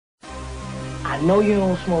I know you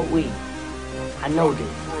don't smoke weed. I know this.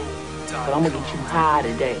 But I'm gonna get you high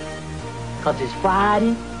today. Cause it's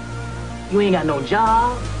Friday, you ain't got no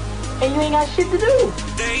job, and you ain't got shit to do.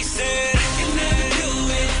 They said I can never do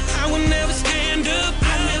it, I will never stand up,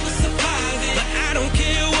 I never survive it. But I don't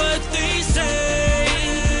care what they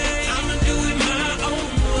say, I'ma do it my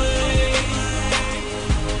own way.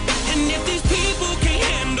 And if these people can't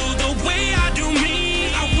handle the way I do me,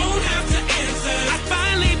 I won't have to answer, I'll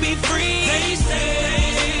finally be free. They say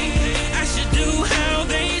I should do how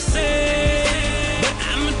they say, but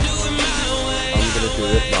I'ma do it my way. I'm gonna do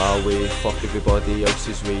it my way, fuck everybody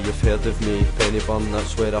else's way. You've heard of me, penny bun,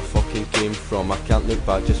 that's where I fucking came from. I can't look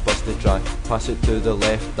back, just bust it dry. Pass it to the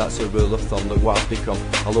left, that's a rule of thumb. Look what I've become,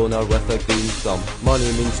 a loner with a green thumb.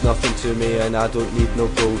 Money means nothing to me and I don't need no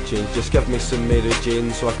gold chain. Just give me some Mary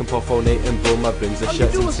Jane so I can puff all night and blow my brains. The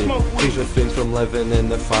shit's insane, please refrain from living in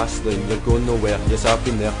the fast lane. You're going nowhere, yes I've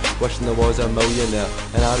been there, wishing I was a millionaire.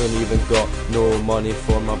 And I don't even got no money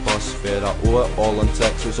for my bus fare. I owe it all on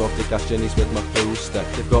taxes off the cash jennies with my full stick.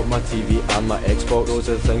 They've got my TV and my Xbox, those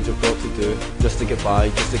are the things you've got to do. Just to get by,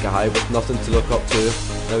 just to get high with nothing to look up to.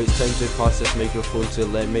 Now it's time to pass this microphone to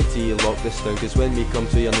let McTee lock this down. Cause when we come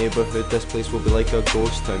to your neighbourhood, this place will be like a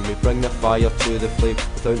ghost town. We bring the fire to the flame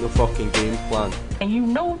without no fucking game plan. And you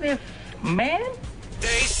know this, man? They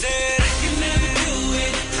said I can never do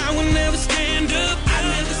it, I will never stand up, I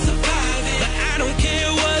never survive it. But I don't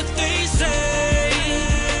care what they say,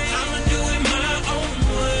 I'ma do it my own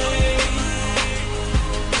way.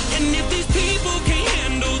 And if these people can't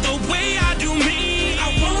handle the way I do me, I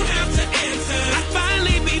won't have to answer, I'll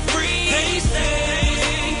finally be free. They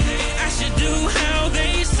say I should do how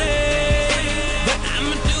they say, but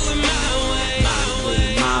I'ma do it my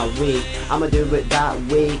way. My way, I'ma do it that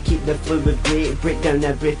way. Keep the fluid great, break down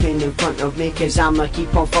everything in front of me. Cause I'ma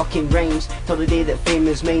keep on fucking rhymes till the day that fame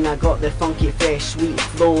is mine. I got the funky fresh sweet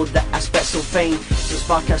flow that I spit so fine. So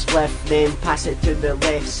spark a spliff, then pass it to the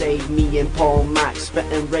left side. Me and Paul Mac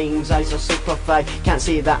spitting rhymes, eyes are simplified. Can't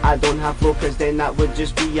say that I don't have flow, cause then that would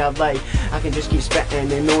just be a lie. I can just keep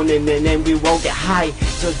spitting and owning and then we will get high.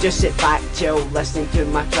 So just sit back, chill, listening to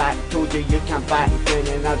my track. Told you you can't back down,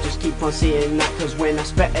 and I'll just keep on saying that. Cause when I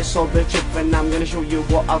spit it's all the truth, and I'm gonna show you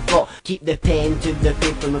what I've got. Keep the pen to the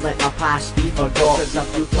paper and let my past be forgot. Cause I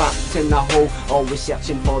feel trapped in a hole, always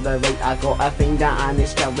searching for the right. I gotta find that and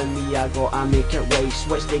it's killing me, I gotta make it right.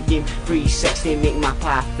 Switch the game 360, make my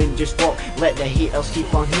path and just walk. Let the haters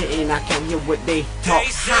keep on hitting, I can't hear what they talk. They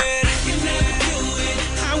said I can never do it,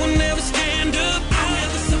 I will never stand